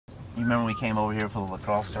You remember we came over here for the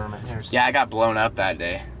lacrosse tournament here? Yeah, I got blown up that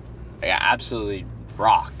day. I got absolutely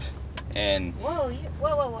rocked. And whoa.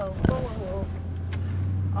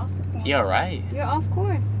 Off course. you're right. You're off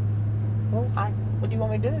course. Well, what do you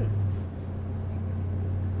want me to do?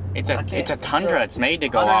 It's a Tundra. It's made to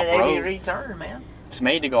go off 180 road. degree turn, man. It's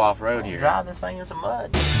made to go off road here. Drive this thing in some mud.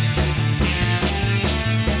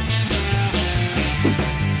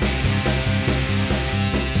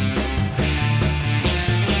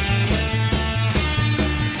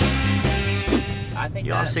 I think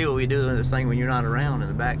You ought to see what we do in this thing when you're not around in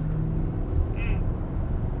the back.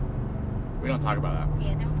 We don't talk about that.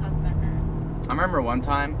 Yeah, don't talk about that. I remember one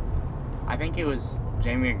time, I think it was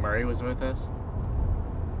Jamie McMurray was with us,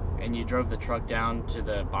 and you drove the truck down to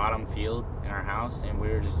the bottom field in our house, and we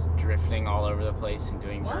were just drifting all over the place and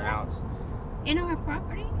doing burnouts. In our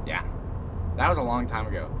property? Yeah. That was a long time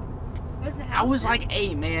ago. Was the house I was there? like,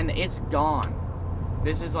 hey man, it's gone.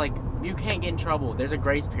 This is like, you can't get in trouble. There's a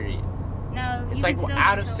grace period. No, It's you like can still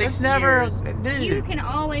out get of in 6 trouble. years. Dude. You can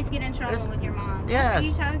always get in trouble with your mom. Yes, What are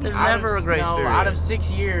you talking there's about? never a grace period. Out of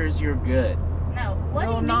 6 years, you're good. No, what do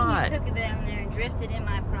No, you mean not. you took it down there and drifted in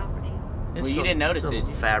my property? Well, you didn't notice it's it.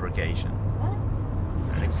 a fabrication.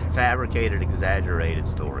 What? It's a fabricated, exaggerated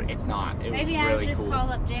story. It's not. It Maybe was I really would just cool. call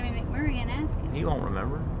up Jamie McMurray and ask him. He won't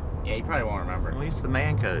remember. Yeah, you probably won't remember. Well, it's the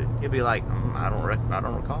man code. He'll be like, I don't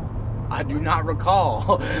recall. I do not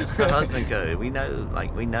recall. It's the husband code. We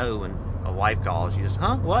know when a wife calls, you just,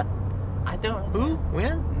 huh? What? I don't. Who?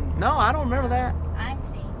 When? No, I don't remember that. I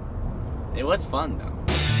see. It was fun though.